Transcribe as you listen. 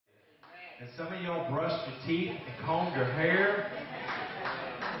And some of y'all brushed your teeth and combed your hair.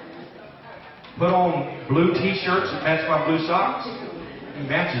 Put on blue t-shirts that match my blue socks. He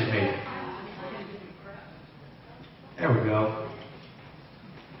matches me. There we go.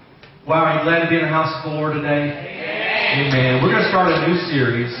 Wow, are you glad to be in the house of the Lord today? Amen. We're going to start a new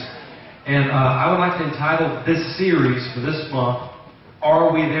series. And I would like to entitle this series for this month,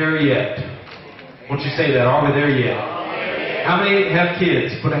 Are We There Yet? Won't you say that? Are we there yet? How many have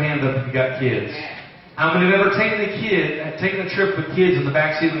kids? Put a hand up if you got kids. How many have ever taken a trip with kids in the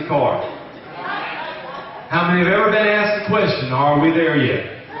backseat of the car? How many have ever been asked the question, are we there yet?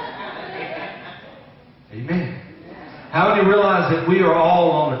 Amen. How many realize that we are all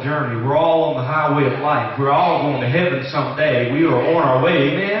on a journey? We're all on the highway of life. We're all going to heaven someday. We are on our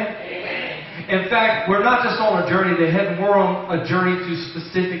way. Amen? In fact, we're not just on a journey to heaven, we're on a journey to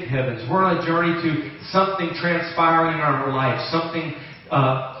specific heavens. We're on a journey to something transpiring in our life, something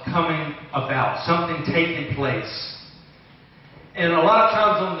coming about, something taking place. And a lot of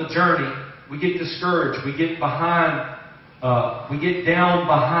times on the journey, we get discouraged, we get behind, we get down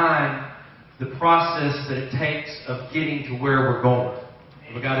behind the process that it takes of getting to where we're going.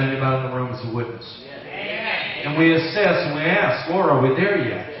 Have we got anybody in the room as a witness? And we assess and we ask, Lord, are we there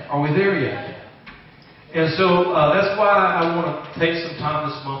yet? Are we there yet? And so that's why I want to take some time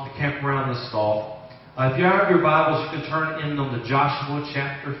this month to camp around this thought. If you have your Bibles, you can turn in them to Joshua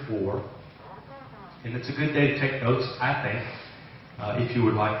chapter 4. And it's a good day to take notes, I think, if you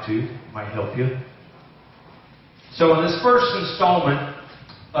would like to. It might help you. So in this first installment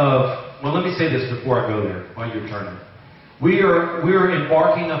of, well, let me say this before I go there, while you're turning. We are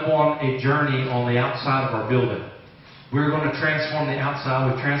embarking upon a journey on the outside of our building. We're going to transform the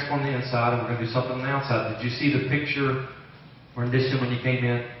outside. We've transformed the inside, and we're going to do something on the outside. Did you see the picture rendition when you came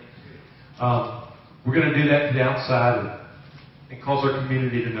in? We're going to do that to the outside and cause our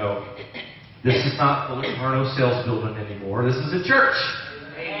community to know this is not the Lucarno sales building anymore. This is a church.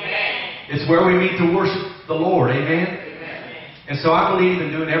 Amen. It's where we meet to worship the Lord. Amen. And so I believe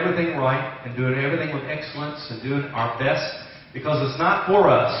in doing everything right and doing everything with excellence and doing our best, because it's not for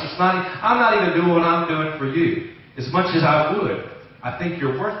us. I'm not even doing what I'm doing for you. As much as I would, I think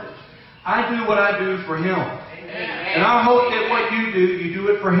you're worth it. I do what I do for Him. Amen. And I hope that what you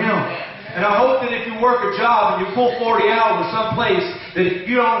do it for Him. And I hope that if you work a job and you pull 40 hours someplace, that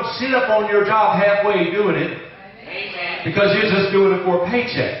you don't sit up on your job halfway doing it because you're just doing it for a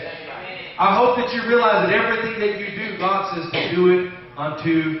paycheck. I hope that you realize that everything that you do, God says to do it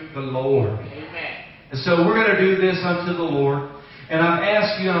unto the Lord. And so we're going to do this unto the Lord. And I've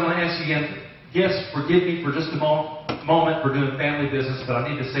asked you, and I'm going to ask you again, yes, forgive me for just a moment for doing family business, but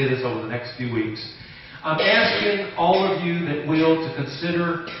I need to say this over the next few weeks. I'm asking all of you that will to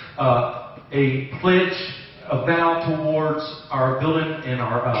consider a pledge, a vow towards our building and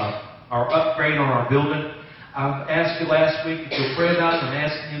our upgrade on our building. I've asked you last week if you'll pray about it. I'm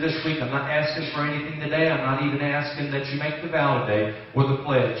asking you this week. I'm not asking for anything today. I'm not even asking that you make the vow today or the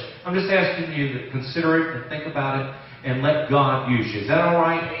pledge. I'm just asking you to consider it and think about it and let God use you. Is that all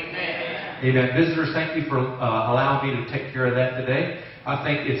right? Amen. Amen. Visitors, thank you for allowing me to take care of that today. I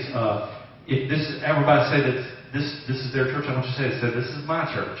think it's everybody say that this is their church. I want you to say this is my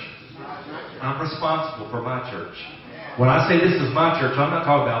church. I'm responsible for my church. When I say this is my church, I'm not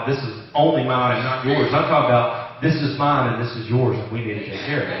talking about this is only mine and not yours. I'm talking about this is mine and this is yours, and we need to take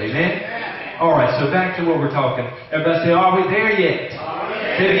care of it. Amen. All right. So back to what we're talking. Everybody say, are we there yet?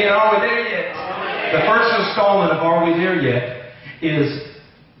 Say it again. Are we there yet? The first installment of Are We There Yet is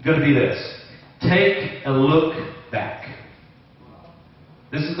going to be this. Take a look back.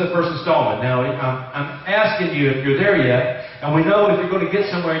 This is the first installment. Now, I'm asking you if you're there yet, and we know if you're going to get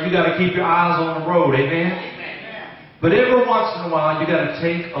somewhere, you got to keep your eyes on the road. Amen? But every once in a while, you got to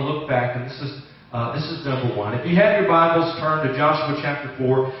take a look back, and this is number one. If you have your Bibles, turn to Joshua chapter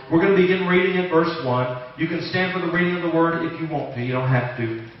 4. We're going to begin reading at verse 1. You can stand for the reading of the Word if you want to. You don't have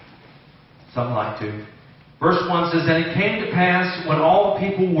to. Some like to. Verse 1 says, And it came to pass, when all the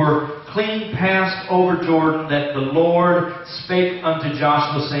people were clean passed over Jordan, that the Lord spake unto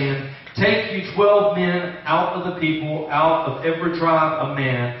Joshua, saying, Take you 12 men out of the people, out of every tribe a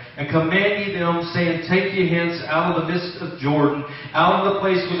man, and command ye them, saying, Take ye hence out of the midst of Jordan, out of the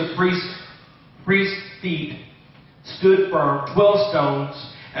place where the priest's feet stood firm, 12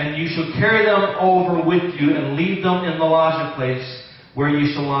 stones, and you shall carry them over with you, and leave them in the lodging place where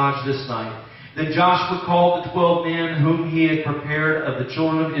you shall lodge this night. Then Joshua called the 12 men whom he had prepared of the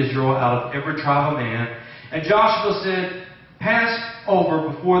children of Israel out of every tribe of man. And Joshua said Pass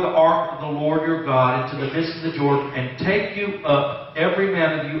over before the ark of the Lord your God into the midst of the Jordan, and take you up every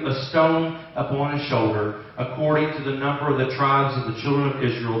man of you a stone upon his shoulder, according to the number of the tribes of the children of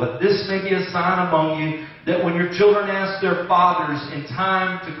Israel, that this may be a sign among you, that when your children ask their fathers in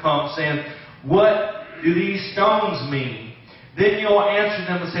time to come, saying, what do these stones mean? Then you'll answer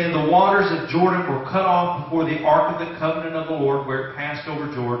them and say, the waters of Jordan were cut off before the ark of the covenant of the Lord, where it passed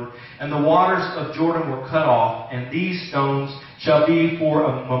over Jordan. And the waters of Jordan were cut off, and these stones shall be for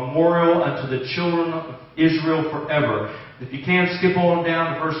a memorial unto the children of Israel forever. If you can, skip on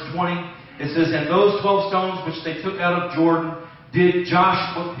down to verse 20. It says, and those 12 stones which they took out of Jordan did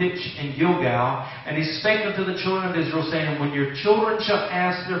Joshua pitch in Gilgal. And he spake unto the children of Israel, saying, when your children shall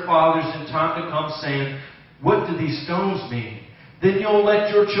ask their fathers in time to come, saying, what do these stones mean? Then you'll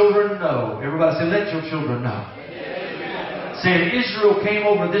let your children know. Everybody say, let your children know. Saying, Israel came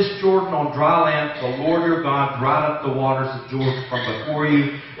over this Jordan on dry land. The Lord your God dried up the waters of Jordan from before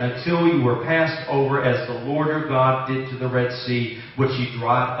you until you were passed over, as the Lord your God did to the Red Sea, which he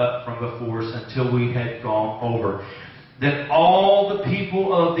dried up from before us until we had gone over. That all the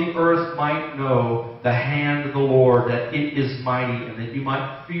people of the earth might know the hand of the Lord, that it is mighty, and that you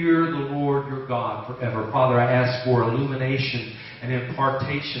might fear the Lord your God forever. Father, I ask for illumination and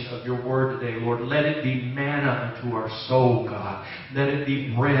impartation of your word today, Lord. Let it be manna unto our soul, God. Let it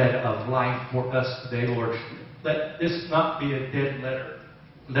be bread of life for us today, Lord. Let this not be a dead letter.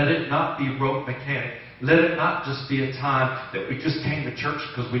 Let it not be rote mechanic. Let it not just be a time that we just came to church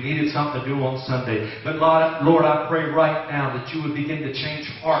because we needed something to do on Sunday. But Lord, I pray right now that you would begin to change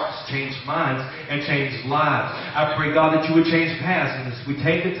hearts, change minds, and change lives. I pray, God, that you would change paths. And as we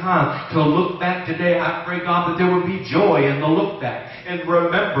take the time to look back today, I pray, God, that there would be joy in the look back and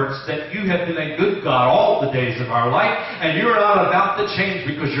remembrance that you have been a good God all the days of our life. And you're not about to change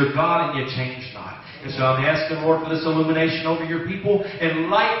because you're God and you change not. And so I'm asking, Lord, for this illumination over your people.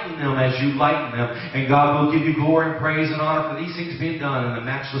 Enlighten them as you lighten them. And God will give you glory and praise and honor for these things being done in the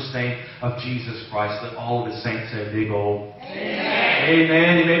matchless name of Jesus Christ. Let all of his saints say a big old Amen.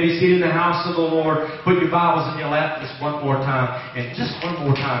 Amen. You may be seated in the house of the Lord. Put your Bibles in your lap just one more time. And just one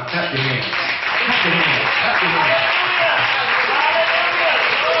more time, clap your hands. Clap your hands. Clap your hands.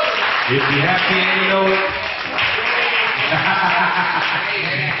 If you're happy and you know it.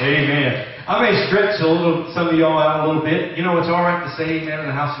 Amen. I may stretch some of y'all out a little bit. You know, it's all right to say amen in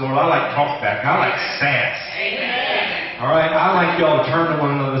the house of the Lord. I like talkback. I like sass. Amen. All right? I like y'all to turn to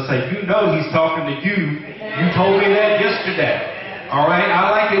one another and say, you know he's talking to you. You told me that yesterday. All right? I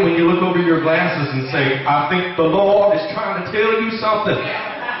like it when you look over your glasses and say, I think the Lord is trying to tell you something.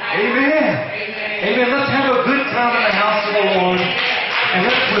 Amen. Amen. Let's have a good time in the house of the Lord. And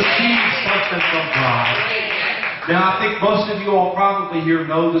let's receive something from God. Now, I think most of you all probably here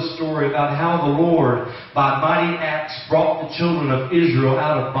know the story about how the Lord, by mighty acts, brought the children of Israel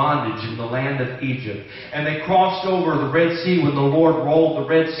out of bondage in the land of Egypt. And they crossed over the Red Sea when the Lord rolled the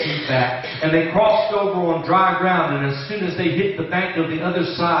Red Sea back. And they crossed over on dry ground. And as soon as they hit the bank of the other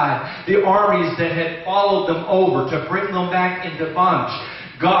side, the armies that had followed them over to bring them back into bondage,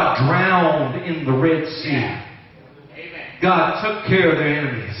 God drowned in the Red Sea. God took care of their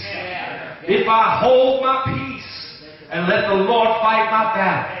enemies. If I hold my peace and let the Lord fight my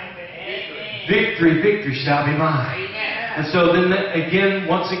battle, victory shall be mine. And so then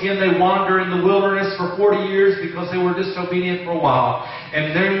once again, they wander in the wilderness for 40 years because they were disobedient for a while.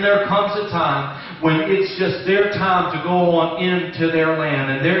 And then there comes a time when it's just their time to go on into their land.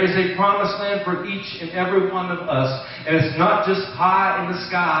 And there is a promised land for each and every one of us. And it's not just pie in the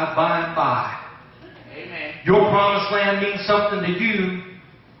sky by and by. Your promised land means something to you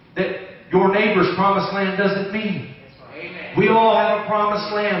that your neighbor's promised land doesn't mean. We all have a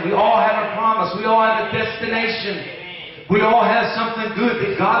promised land. We all have a promise. We all have a destination. We all have something good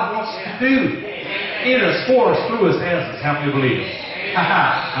that God wants to do. In us, for us, through us, as us. How many believe it?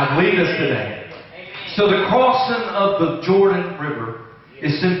 I believe this today. So the crossing of the Jordan River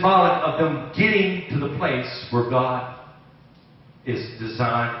is symbolic of them getting to the place where God is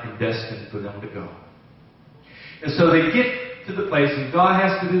designed and destined for them to go. And so they get to the place, and God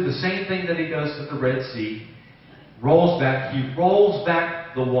has to do the same thing that he does to the Red Sea. He rolls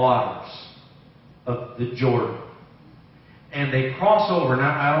back the waters of the Jordan. And they cross over.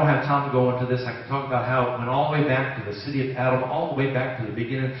 Now, I don't have time to go into this. I can talk about how it went all the way back to the city of Adam, all the way back to the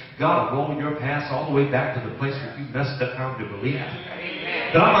beginning. God will roll your past all the way back to the place where you messed up time to believe.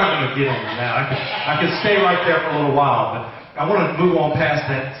 But I'm not going to get on that. I can stay right there for a little while, but I want to move on past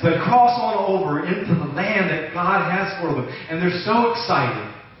that. So they cross on over into the land that God has for them. And they're so excited.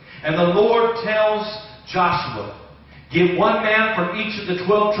 And the Lord tells Joshua, get one man from each of the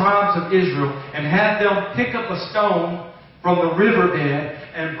 12 tribes of Israel and have them pick up a stone from the riverbed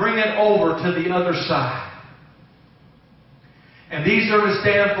and bring it over to the other side. And these are to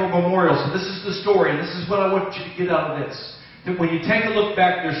stand for memorials. So this is the story, and this is what I want you to get out of this. That when you take a look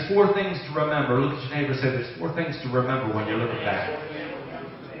back, there's 4 things to remember. Look at your neighbor and say, there's 4 things to remember when you're looking back.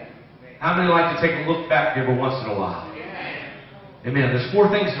 How many like to take a look back every once in a while? Amen. There's 4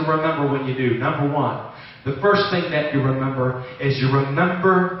 things to remember when you do. Number 1, the first thing that you remember is you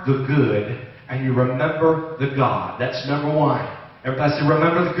remember the good and you remember the God. That's number 1. Everybody say,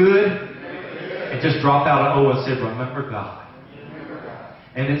 remember the good? It just dropped out of O and said, remember God.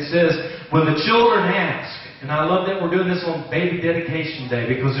 And it says, when the children ask, and I love that we're doing this on Baby Dedication Day,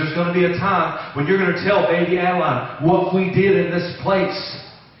 because there's going to be a time when you're going to tell Baby Adeline what we did in this place.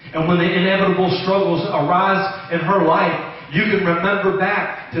 And when the inevitable struggles arise in her life, you can remember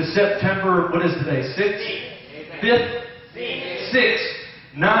back to September, what is today, 6th? 5th? 6th.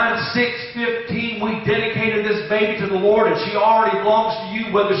 9/6/15, we dedicated this baby to the Lord, and she already belongs to you,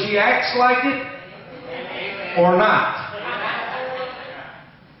 whether she acts like it or not.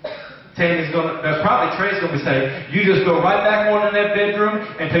 Tammy's that's probably Trey's going to be saying, you just go right back on in that bedroom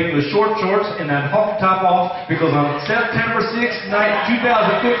and take the short shorts and that half top off, because on September 6th, 2015,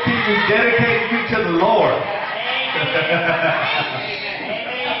 we dedicated you to the Lord.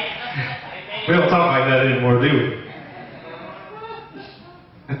 We don't talk like that anymore, do we?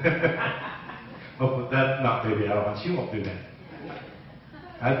 Oh, that's not Baby Adeline. She won't do that.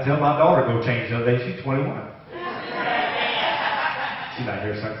 I'd tell my daughter to go change the other day. She's 21. She's not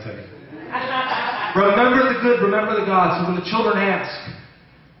here, so I can tell you. Remember the good, remember the God. So when the children ask,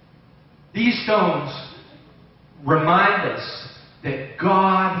 these stones remind us that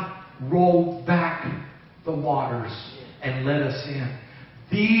God rolled back the waters and let us in.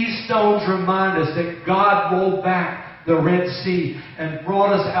 These stones remind us that God rolled back the Red Sea and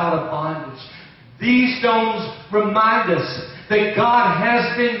brought us out of bondage. These stones remind us that God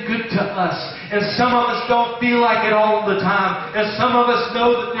has been good to us. And some of us don't feel like it all the time. And some of us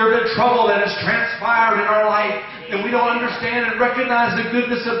know that there have been trouble that has transpired in our life. And we don't understand and recognize the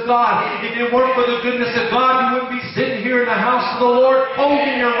goodness of God. If it weren't for the goodness of God, you wouldn't be sitting here in the house of the Lord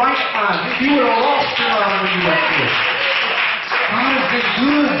holding your right mind. You would have lost your mind when you left here. God has been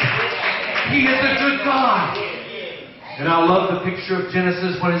good. He is a good God. And I love the picture of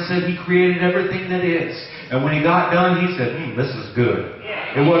Genesis when it said He created everything that is. And when He got done, He said, this is good.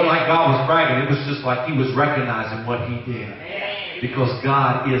 It wasn't like God was bragging. It was just like He was recognizing what He did. Because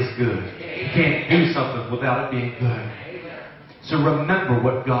God is good. You can't do something without it being good. So remember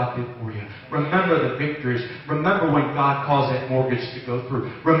what God did for you. Remember the victories. Remember when God caused that mortgage to go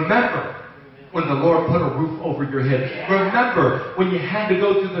through. Remember when the Lord put a roof over your head. Remember when you had to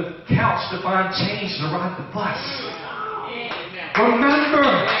go through the couch to find change to ride the bus. Remember.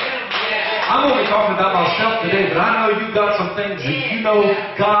 I'm only talking about myself today, but I know you've got some things that you know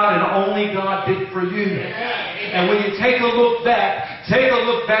God and only God did for you. And when you take a look back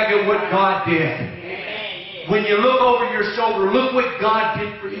at what God did. When you look over your shoulder, look what God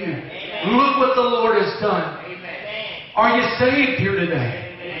did for you. Look what the Lord has done. Are you saved here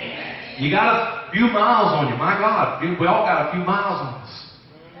today? You got a few miles on you. My God, we all got a few miles on us.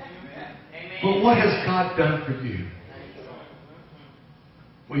 But what has God done for you?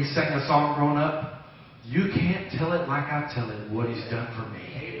 We sang a song growing up. You can't tell it like I tell it, what He's done for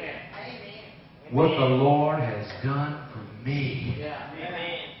me. What the Lord has done for me.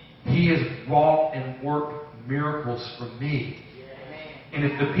 He has wrought and worked miracles for me. And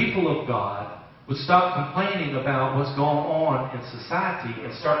if the people of God would stop complaining about what's going on in society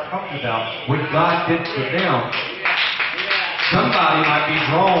and start talking about what God did for them, somebody might be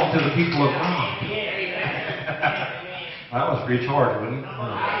drawn to the people of God. That was recharged, wasn't it?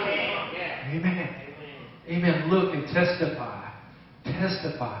 Amen. Amen. Look and testify.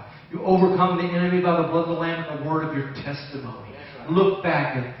 Testify. You overcome the enemy by the blood of the Lamb and the word of your testimony. Look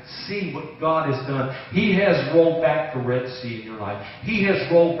back and see what God has done. He has rolled back the Red Sea in your life. He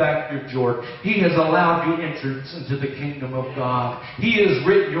has rolled back your Jordan. He has allowed you entrance into the kingdom of God. He has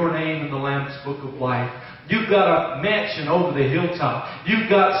written your name in the Lamb's book of life. You've got a mansion over the hilltop. You've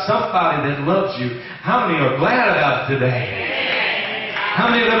got somebody that loves you. How many are glad about it today? How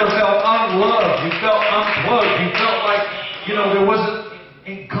many have ever felt unloved? You felt unplugged. You felt like, there wasn't...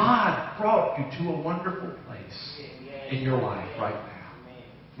 And God brought you to a wonderful place in your life right now.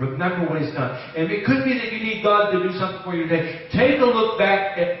 Remember what He's done. And it could be that you need God to do something for you today. Take a look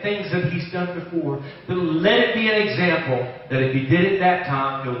back at things that He's done before. But let it be an example that if He did it that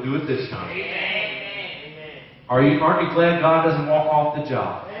time, He'll do it this time. Aren't you glad God doesn't walk off the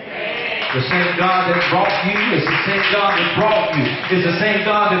job? The same God that brought you is the same God that brought you. It's the same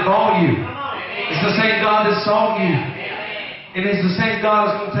God that bought you. It's the same God that saw you. And it's the same God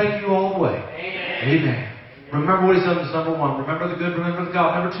that's going to take you all the way. Amen. Remember what He's done is number one. Remember the good, remember the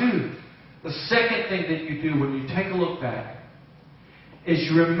God. Number two, the second thing that you do when you take a look back is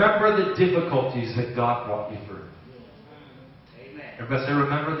you remember the difficulties that God brought you through. Everybody say,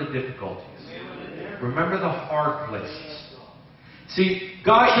 remember the difficulties. Remember the hard places. See,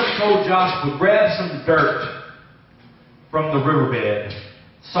 God just told Joshua, grab some dirt from the riverbed,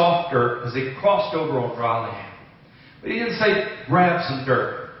 soft dirt, as they crossed over on dry land. But He didn't say, grab some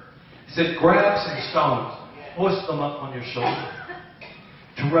dirt. He said, grab some stones, hoist them up on your shoulder,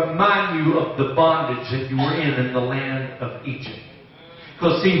 to remind you of the bondage that you were in the land of Egypt.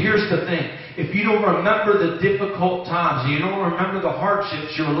 Because see, here's the thing. If you don't remember the difficult times, you don't remember the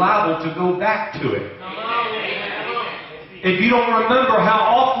hardships, you're liable to go back to it. If you don't remember how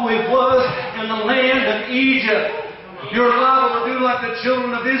awful it was in the land of Egypt, you're liable to do like the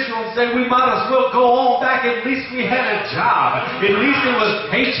children of Israel and say, we might as well go on back. At least we had a job. At least it was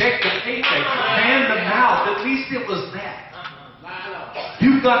paycheck to paycheck, hand to mouth. At least it was that.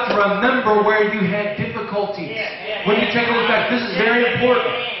 You've got to remember where you had difficulties. When you take a look back, this is very important.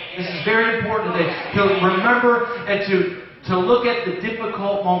 This is very important to remember and to look at the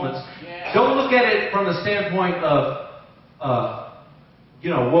difficult moments. Don't look at it from the standpoint of,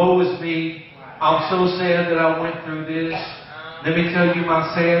 woe is me. I'm so sad that I went through this. Let me tell you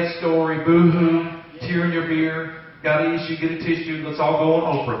my sad story. Boo-hoo. Tear in your beer. Got an issue, get a tissue. Let's all go on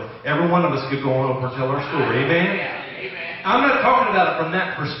Oprah. Every one of us could go on Oprah and tell our story. Amen? I'm not talking about it from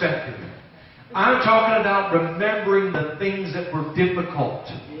that perspective. I'm talking about remembering the things that were difficult.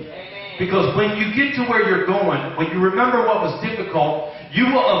 Because when you get to where you're going, when you remember what was difficult, you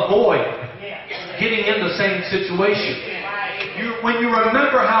will avoid getting in the same situation. When you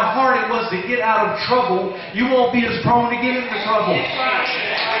remember how hard it was to get out of trouble, you won't be as prone to get into trouble.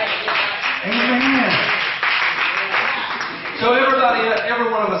 Amen. So every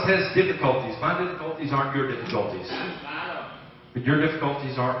one of us has difficulties. My difficulties aren't your difficulties. But your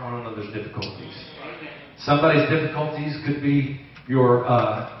difficulties aren't one another's difficulties. Somebody's difficulties could be you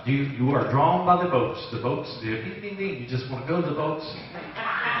are drawn by the boats. The boats, ding, ding, ding. You just want to go to the boats.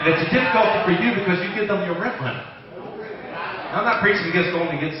 And it's a difficulty for you because you give them your rent money. I'm not preaching against going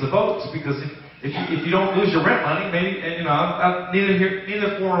against the boats, because if you don't lose your rent money, maybe, and I'm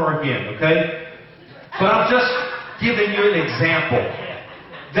neither for nor again, okay? But I'm just giving you an example.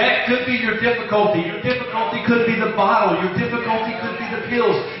 That could be your difficulty. Your difficulty could be the bottle. Your difficulty could be the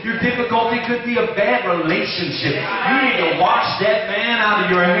pills. Your difficulty could be a bad relationship. You need to wash that man out of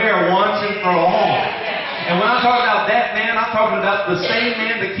your hair once and for all. And when I'm talking about that man, I'm talking about the same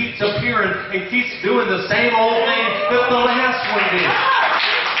man that keeps appearing and keeps doing the same old thing that the last one did.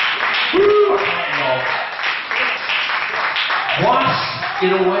 Woo! Wash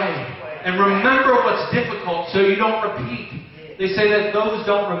it away. And remember what's difficult so you don't repeat. They say that those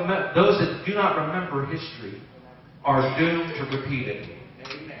that do not remember history are doomed to repeat it.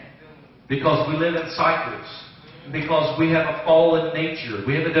 Because we live in cycles. Because we have a fallen nature.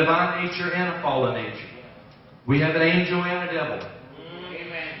 We have a divine nature and a fallen nature. We have an angel and a devil.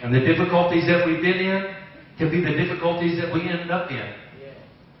 And the difficulties that we've been in can be the difficulties that we end up in.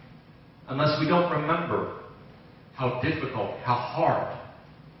 Unless we don't remember how difficult, how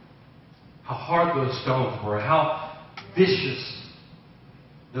hard those stones were, how vicious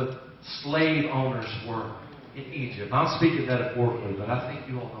the slave owners were in Egypt. I'm speaking metaphorically, but I think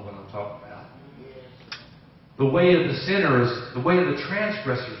you all know what I'm talking about. The way of the sinner is, the way of the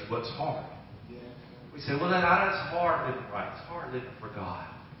transgressor is what's hard. We say, well, that's hard living right. It's hard living for God.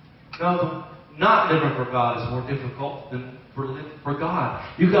 No, not living for God is more difficult than living for God.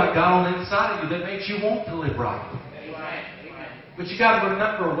 You've got God on the inside of you that makes you want to live right. But you got to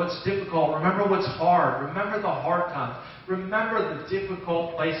remember what's difficult. Remember what's hard. Remember the hard times. Remember the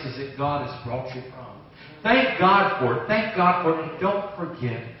difficult places that God has brought you from. Thank God for it. Thank God for it. And don't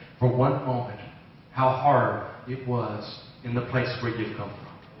forget for one moment how hard it was in the place where you've come from.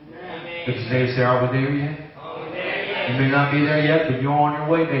 Because they say, are we there yet? You may not be there yet, but you're on your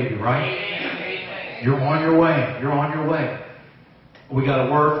way, baby, right? You're on your way. You're on your way. We got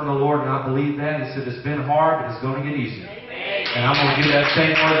a word from the Lord, and I believe that. He said, it's been hard, but it's going to get easier. And I'm going to give that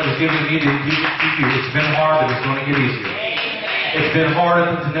same word that was given to me to you. It's been hard, but it's going to get easier. It's been hard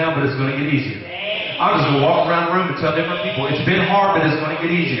up until now, but it's going to get easier. I'm just going to walk around the room and tell different people, it's been hard, but it's going to get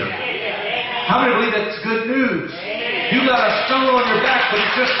easier. How many believe that's good news? You got a stone on your back, but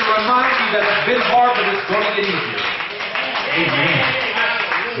it's just to remind you that it's been hard, but it's going to get easier. Amen.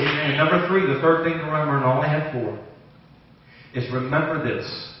 Amen. Number 3, the third thing to remember, and I only have 4, is remember this.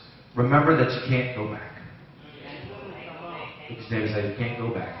 Remember that you can't go back. Because David said, you can't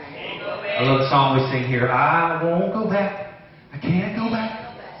go back. I love the song we sing here. I won't go back I can't go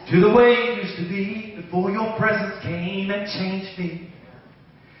back to the way it used to be before your presence came and changed me.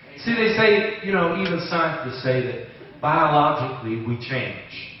 See, they say, even scientists say that biologically we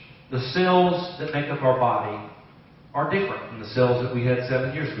change. The cells that make up our body are different from the cells that we had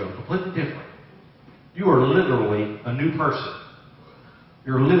 7 years ago. Completely different. You are literally a new person.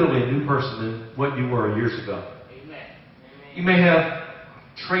 You're literally a new person than what you were years ago. Amen. You may have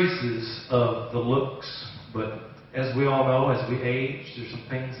traces of the looks, but as we all know, as we age, there's some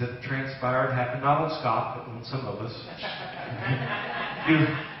things that have transpired, happened not on Scott, but on some of us. You're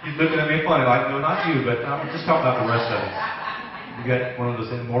looking at me funny, like, no, not you, but I'm just talking about the rest of us. You got one of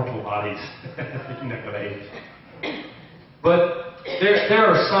those immortal bodies. You're not going to age. But there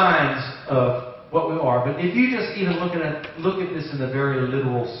are signs of what we are. But if you just even look at this in a very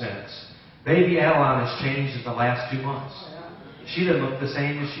literal sense, baby Adeline has changed in the last 2 months. She doesn't look the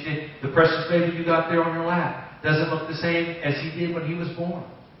same as she did. The precious baby you got there on your lap doesn't look the same as he did when he was born.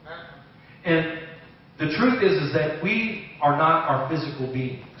 And the truth is that we are not our physical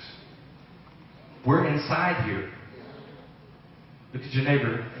beings. We're inside here. Look at your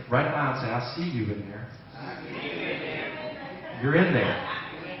neighbor right now and say, I see you in there. You're in there.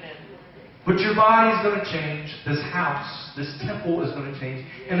 But your body's going to change. This house, this temple is going to change.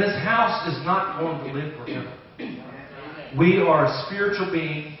 And this house is not going to live forever. We are a spiritual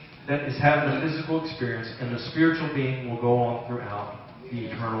being that is having a physical experience, and the spiritual being will go on throughout the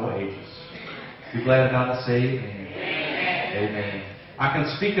eternal ages. Be glad about it. Say amen. Amen. I can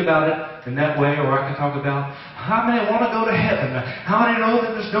speak about it in that way, or I can talk about how many want to go to heaven. How many know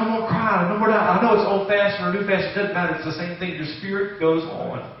that there's no more crying, no more dying. I know it's old fashioned or new fashioned. It doesn't matter. It's the same thing. Your spirit goes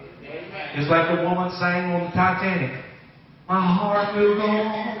on. It's like the woman sang on the Titanic. My heart will go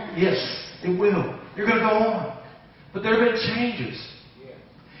on. Yes, it will. You're going to go on. But there have been changes.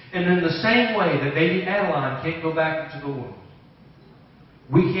 And in the same way that baby Adeline can't go back into the womb,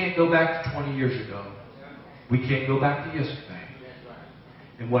 we can't go back to 20 years ago. We can't go back to yesterday.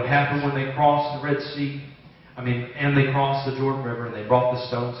 And what happened when they crossed the Red Sea, and they crossed the Jordan River and they brought the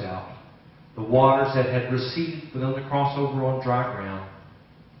stones out, the waters that had receded for them to cross over on dry ground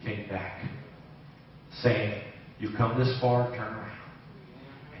came back, saying, you've come this far, turn around.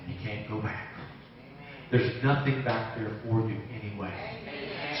 And you can't go back. There's nothing back there for you anyway.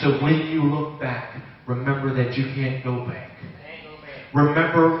 So when you look back, remember that you can't go back.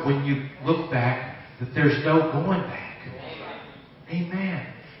 Remember when you look back that there's no going back. Amen.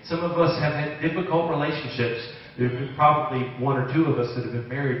 Some of us have had difficult relationships. There's been probably one or two of us that have been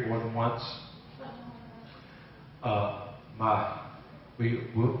married more than once. We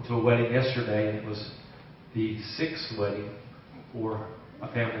went to a wedding yesterday, and it was the 6th wedding for a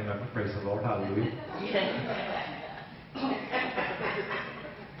family member. Praise the Lord. Hallelujah.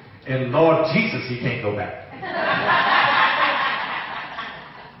 And Lord Jesus, he can't go back.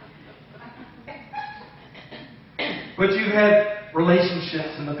 But you've had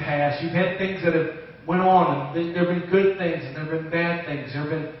relationships in the past. You've had things that have went on, and there have been good things, and there have been bad things. There have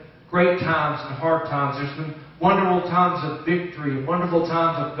been great times and hard times. There's been wonderful times of victory, and wonderful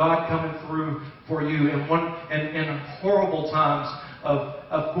times of God coming through for you, and horrible times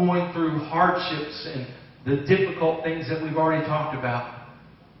of going through hardships and the difficult things that we've already talked about.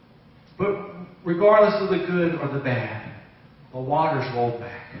 But regardless of the good or the bad, the waters roll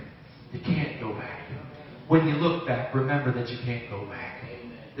back. You can't go back. When you look back, remember that you can't go back.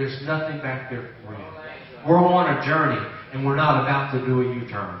 There's nothing back there for you. We're on a journey, and we're not about to do a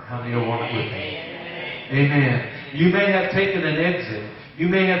U-turn. How many want it with me? Amen. You may have taken an exit. You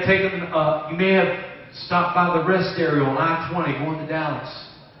may have stopped by the rest area on I-20 going to Dallas.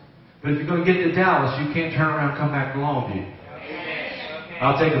 But if you're going to get to Dallas, you can't turn around and come back to Longview.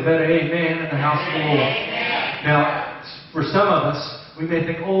 I'll take a better amen in the house of the Lord. Now, for some of us, we may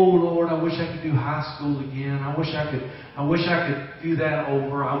think, oh Lord, I wish I could do high school again. I wish I could do that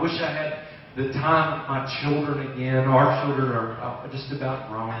over. I wish I had the time with my children again. Our children are just about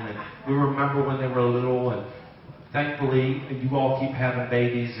grown, and we remember when they were little. And thankfully, you all keep having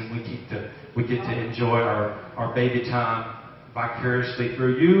babies, and we get to enjoy our baby time vicariously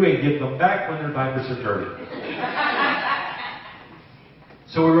through you, and give them back when their diapers are dirty.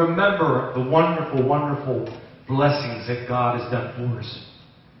 So we remember the wonderful, wonderful blessings that God has done for us.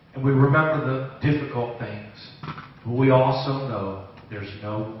 And we remember the difficult things. But we also know there's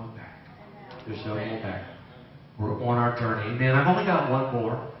no going back. There's no going back. We're on our journey. Amen. I've only got one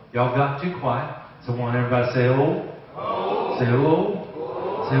more. Y'all got too quiet. So I want everybody to say, oh. Oh. Say, oh.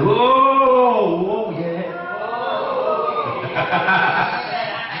 Oh. Say, oh. Oh, yeah.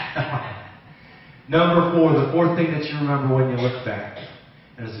 Oh. Number 4, the 4th thing that you remember when you look back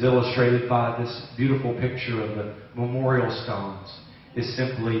and is illustrated by this beautiful picture of the memorial stones, is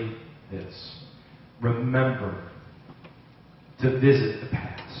simply this. Remember to visit the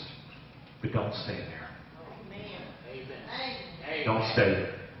past, but don't stay there. Don't stay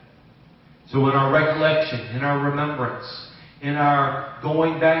there. So in our recollection, in our remembrance, in our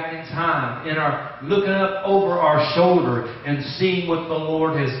going back in time, in our looking up over our shoulder and seeing what the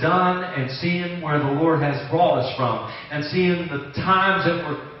Lord has done and seeing where the Lord has brought us from and seeing the times that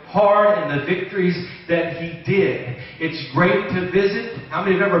were hard and the victories that He did. It's great to visit. How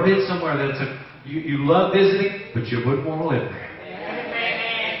many have ever been somewhere that's you love visiting, but you wouldn't want to live there?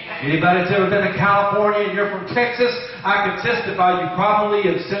 Anybody that's ever been to California and you're from Texas, I can testify you probably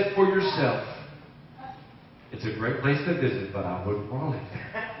have said for yourself, it's a great place to visit, but I wouldn't want to live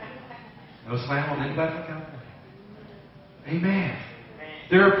there. No slam on anybody from California. Amen.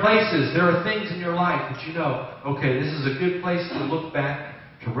 There are places, there are things in your life that you know, okay, this is a good place to look back,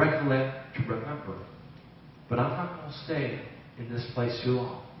 to recollect, to remember. But I'm not going to stay in this place too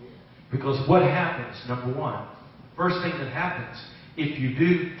long. Because what happens, number one, first thing that happens, if you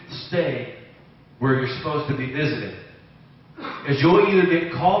do stay where you're supposed to be visiting, is you'll either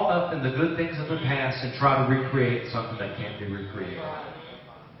get caught up in the good things of the past and try to recreate something that can't be recreated.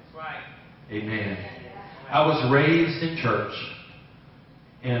 That's right. Amen. I was raised in church,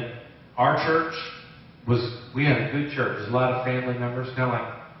 and our church we had a good church. There's a lot of family members, kind of like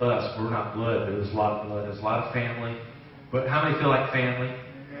us. We're not blood, but it was a lot of blood. There's a lot of family. But how many feel like family?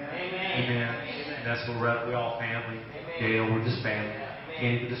 Amen. Amen. And that's what we're at. We're all family. Gail, we're just family.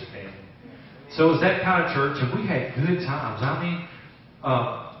 Andy, we're just family. So it was that kind of church, and we had good times. I mean,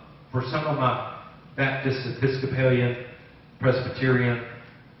 for some of my Baptist, Episcopalian, Presbyterian,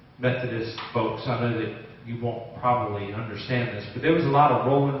 Methodist folks, I know that you won't probably understand this, but there was a lot of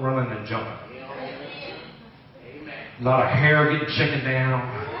rolling, running, and jumping. A lot of hair getting shaken down.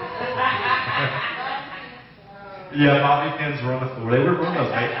 Yeah, bobby pins were on the floor. They were one of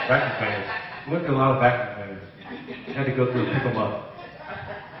those vacuum cleaners. We went to a lot of vacuum cleaners. Had to go through and pick them up.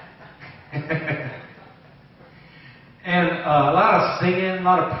 And a lot of singing, a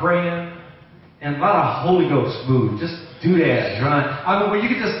lot of praying, and a lot of Holy Ghost moves. Just doodads, right? I mean, where you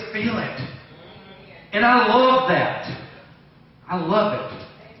can just feel it. And I love that. I love it.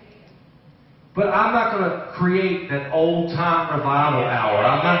 But I'm not going to create that old time revival hour.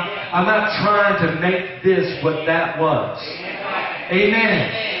 I'm not trying to make this what that was.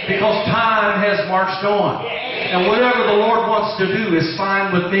 Amen. Because time has marched on. And whatever the Lord wants to do is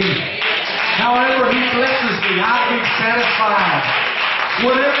fine with me. However He blesses me, I'll be satisfied.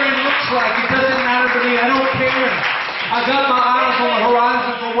 Whatever it looks like, it doesn't matter to me. I don't care. I got my eyes on the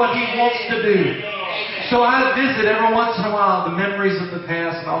horizon for what He wants to do. So I visit every once in a while the memories of the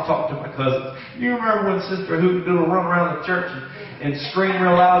past, and I'll talk to my cousins. You remember when Sister Hoot did a run around the church and scream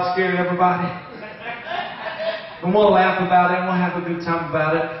real loud, scaring everybody? And we'll laugh about it, and we'll have a good time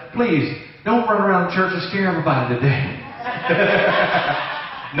about it. Please, don't run around the church and scare everybody today.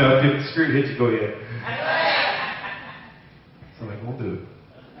 No, if the spirit hits you, go ahead. Somebody won't do it.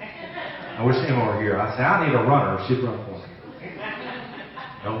 I wish Emma were here. I say, I need a runner. She'd run for me.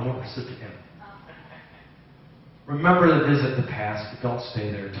 No more, Sister Emma. Remember to visit the past, but don't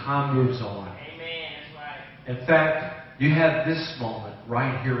stay there. Time moves on. Amen. That's right. In fact, you have this moment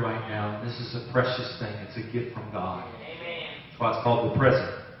right here, right now. And this is a precious thing. It's a gift from God. Amen. That's why it's called the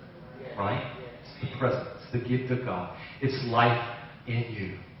present. Right? It's the present. It's the gift of God. It's life in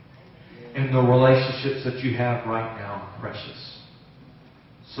you. And the relationships that you have right now are precious.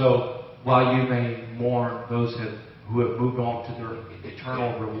 So, while you may mourn those who have moved on to their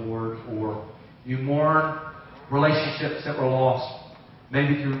eternal reward, or you mourn relationships that were lost,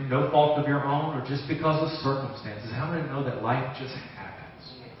 maybe through no fault of your own or just because of circumstances. How many know that life just happens?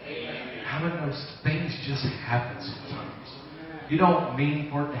 How many know things just happen sometimes? You don't mean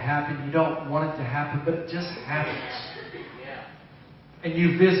for it to happen. You don't want it to happen, but it just happens. And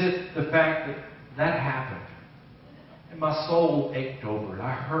you visit the fact that that happened. And my soul ached over it.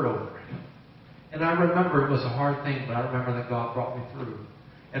 I hurt over it. And I remember it was a hard thing, but I remember that God brought me through.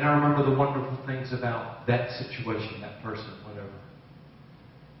 And I remember the wonderful things about that situation, that person, whatever.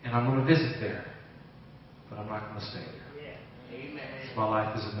 And I'm going to visit there. But I'm not going to stay there. Yeah. Amen. My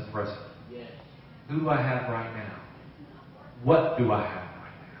life is in the present. Yeah. Who do I have right now? What do I have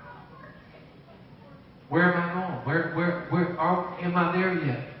right now? Where am I going? Am I there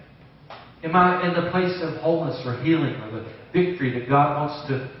yet? Am I in the place of wholeness or healing or the victory that God wants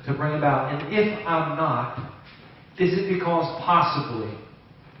to bring about? And if I'm not, is it because possibly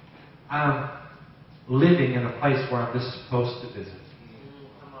I'm living in a place where I'm just supposed to visit?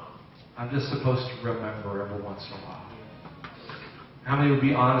 I'm just supposed to remember every once in a while. How many would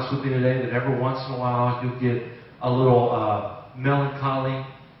be honest with me today that every once in a while you'll get a little melancholy?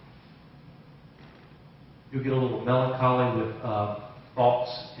 You'll get a little melancholy with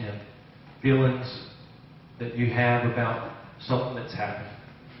thoughts and feelings that you have about something that's happened.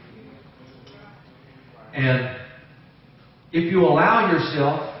 And if you allow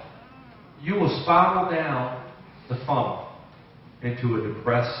yourself, you will spiral down the funnel into a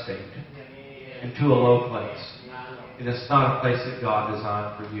depressed state, into a low place. And it's not a place that God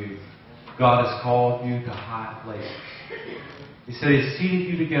designed for you. God has called you to high places. He said He's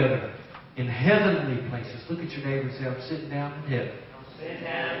seated you together in heavenly places. Look at your neighbor and say, I'm sitting down in heaven. Sitting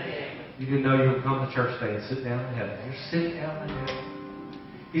down in heaven. You didn't know you would come to church today and sit down in heaven. You're sitting down in heaven.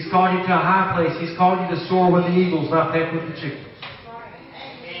 He's called you to a high place. He's called you to soar with the eagles, not peck with the chickens.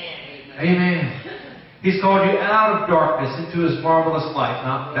 Amen. He's called you out of darkness into His marvelous light,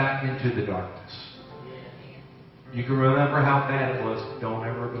 not back into the darkness. You can remember how bad it was. Don't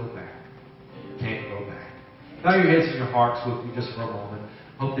ever go back. You can't go back. Bow your heads and your hearts with me just for a moment.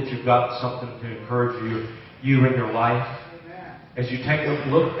 Hope that you've got something to encourage you in your life. As you take a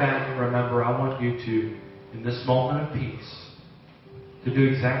look back and remember, I want you to, in this moment of peace, to do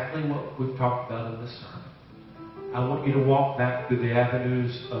exactly what we've talked about in this sermon. I want you to walk back through the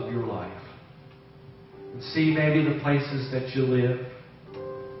avenues of your life and see maybe the places that you live,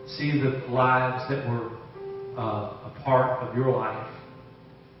 see the lives that were a part of your life,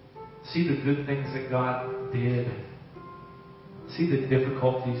 see the good things that God did, see the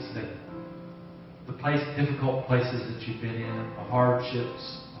difficulties difficult places that you've been in, the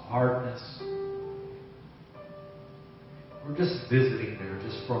hardships, the hardness. We're just visiting there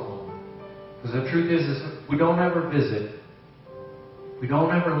just for a moment. Because the truth is we don't ever visit. We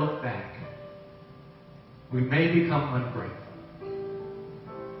don't ever look back. We may become ungrateful.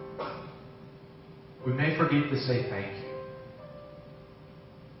 We may forget to say thank you.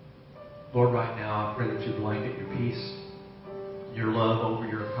 Lord, right now I pray that you blanket your peace, your love over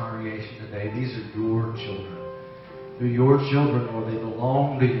your congregation today. These are your children. They're your children, Lord. They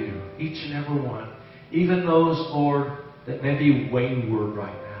belong to you, each and every one. Even those, Lord, that may be wayward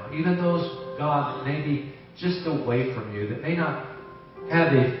right now. Even those, God, that may be just away from you, that may not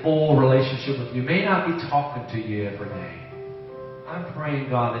have a full relationship with you, may not be talking to you every day. I'm praying,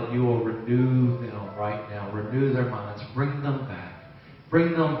 God, that you will renew them right now. Renew their minds. Bring them back.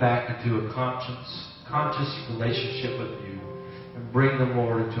 Bring them back into a conscious relationship with you. And bring them,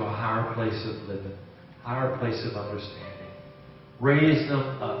 Lord, into a higher place of living, higher place of understanding. Raise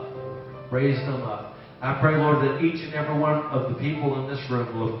them up, Lord. Raise them up. I pray, Lord, that each and every one of the people in this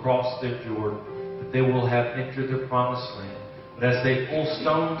room will have crossed their Jordan, that they will have entered their promised land. But as they pull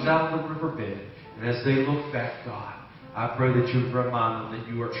stones out of the riverbed, and as they look back, God, I pray that you remind them that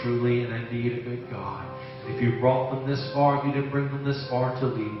you are truly and indeed a good God. If you brought them this far, you didn't bring them this far to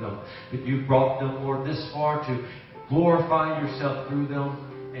lead them. But you brought them, Lord, this far to glorify yourself through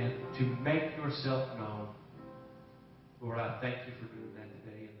them and to make yourself known. Lord, I thank you for doing